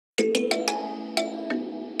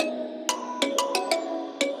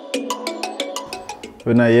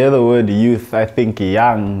When I hear the word youth, I think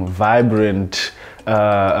young, vibrant,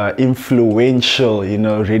 influential, you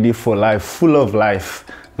know, ready for life, full of life.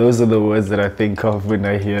 Those are the words that I think of when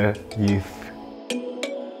I hear youth.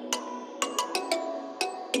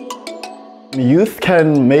 Youth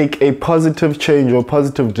can make a positive change or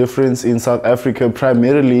positive difference in South Africa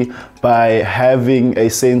primarily by having a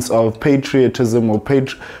sense of patriotism or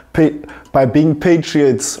by being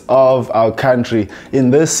patriots of our country. In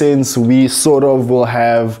this sense, we sort of will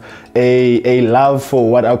have a love for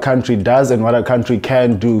what our country does and what our country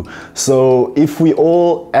can do. So if we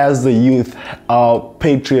all as the youth are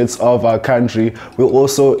patriots of our country, we'll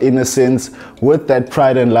also, in a sense, with that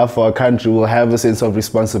pride and love for our country, we'll have a sense of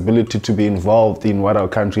responsibility to be involved in what our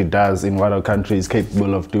country does, in what our country is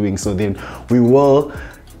capable of doing. So then we will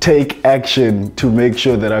take action to make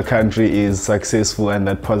sure that our country is successful and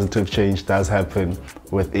that positive change does happen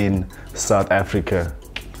within South Africa.